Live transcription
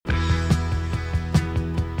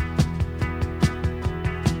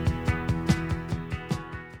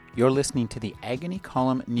You're listening to the Agony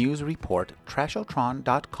Column News Report,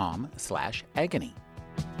 trashotron.com/agony.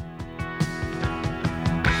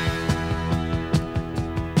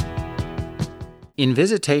 In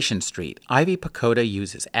Visitation Street, Ivy Pochoda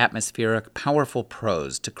uses atmospheric, powerful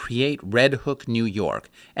prose to create Red Hook, New York,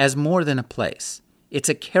 as more than a place. It's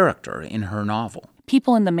a character in her novel.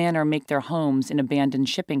 People in the manor make their homes in abandoned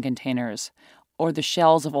shipping containers, or the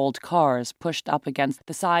shells of old cars pushed up against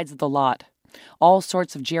the sides of the lot, all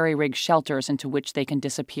sorts of jerry-rigged shelters into which they can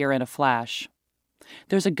disappear in a flash.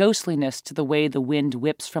 There's a ghostliness to the way the wind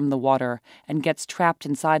whips from the water and gets trapped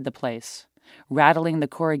inside the place, rattling the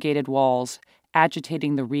corrugated walls,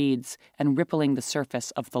 agitating the reeds, and rippling the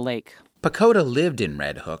surface of the lake. Pochoda lived in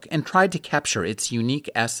Red Hook and tried to capture its unique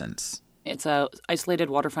essence. It's an isolated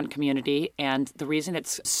waterfront community, and the reason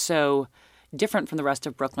it's so different from the rest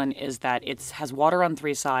of Brooklyn is that it has water on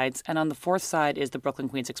 3 sides, and on the 4th side is the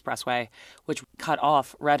Brooklyn-Queens Expressway, which cut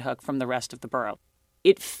off Red Hook from the rest of the borough.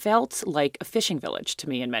 It felt like a fishing village to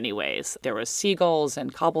me in many ways. There were seagulls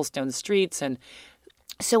and cobblestone streets, and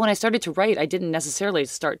so when I started to write, I didn't necessarily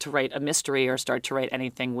start to write a mystery or start to write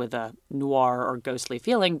anything with a noir or ghostly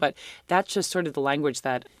feeling, but that's just sort of the language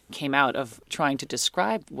that came out of trying to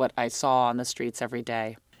describe what I saw on the streets every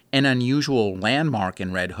day. An unusual landmark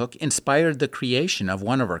in Red Hook inspired the creation of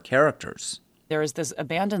one of her characters. There was this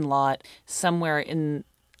abandoned lot somewhere in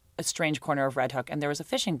a strange corner of Red Hook, and there was a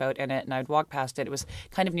fishing boat in it, and I'd walk past it. It was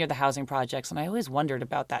kind of near the housing projects, and I always wondered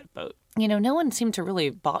about that boat. No one seemed to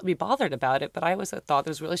really be bothered about it, but I always thought it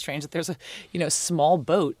was really strange that there's a, small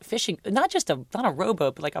boat fishing, not a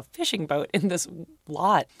rowboat, but like a fishing boat in this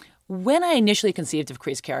lot. When I initially conceived of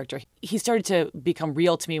Cree's character, he started to become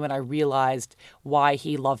real to me when I realized why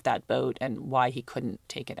he loved that boat and why he couldn't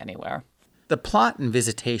take it anywhere. The plot in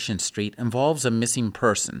Visitation Street involves a missing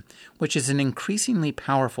person, which is an increasingly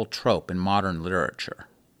powerful trope in modern literature.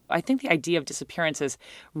 I think the idea of disappearances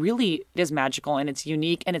really is magical, and it's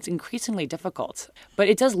unique, and it's increasingly difficult. But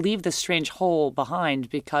it does leave this strange hole behind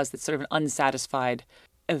because it's sort of an unsatisfied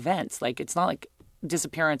event. Like, it's not like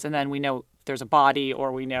disappearance and then we know there's a body,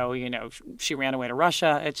 or we know, she ran away to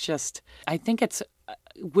Russia. It's just, I think it's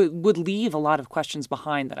would leave a lot of questions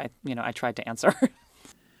behind that I tried to answer.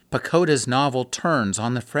 Pochoda's novel turns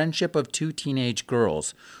on the friendship of 2 teenage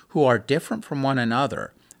girls who are different from one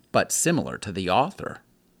another, but similar to the author.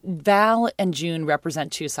 Val and June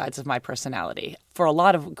represent 2 sides of my personality. For a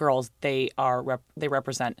lot of girls, they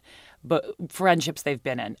represent friendships they've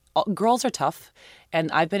been in. Girls are tough,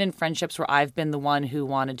 and I've been in friendships where I've been the one who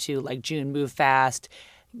wanted to, like June, move fast,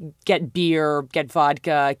 get beer, get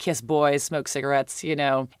vodka, kiss boys, smoke cigarettes,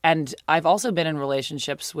 And I've also been in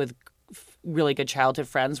relationships with really good childhood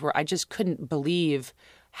friends where I just couldn't believe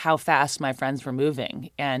how fast my friends were moving.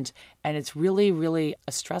 And it's really, really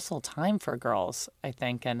a stressful time for girls, I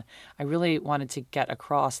think. And I really wanted to get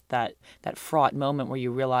across that fraught moment where you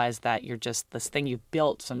realize that you're just, this thing you've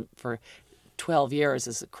built for 12 years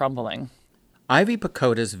is crumbling. Ivy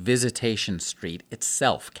Pochoda's Visitation Street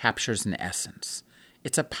itself captures an essence.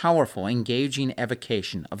 It's a powerful, engaging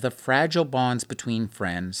evocation of the fragile bonds between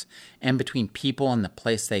friends and between people in the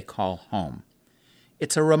place they call home.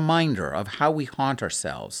 It's a reminder of how we haunt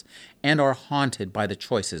ourselves and are haunted by the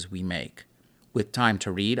choices we make. With Time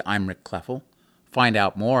to Read, I'm Rick Kleffel. Find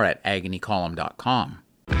out more at agonycolumn.com.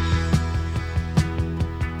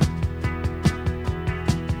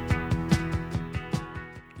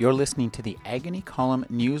 You're listening to the Agony Column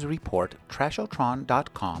News Report,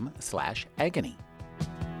 trashotron.com/agony.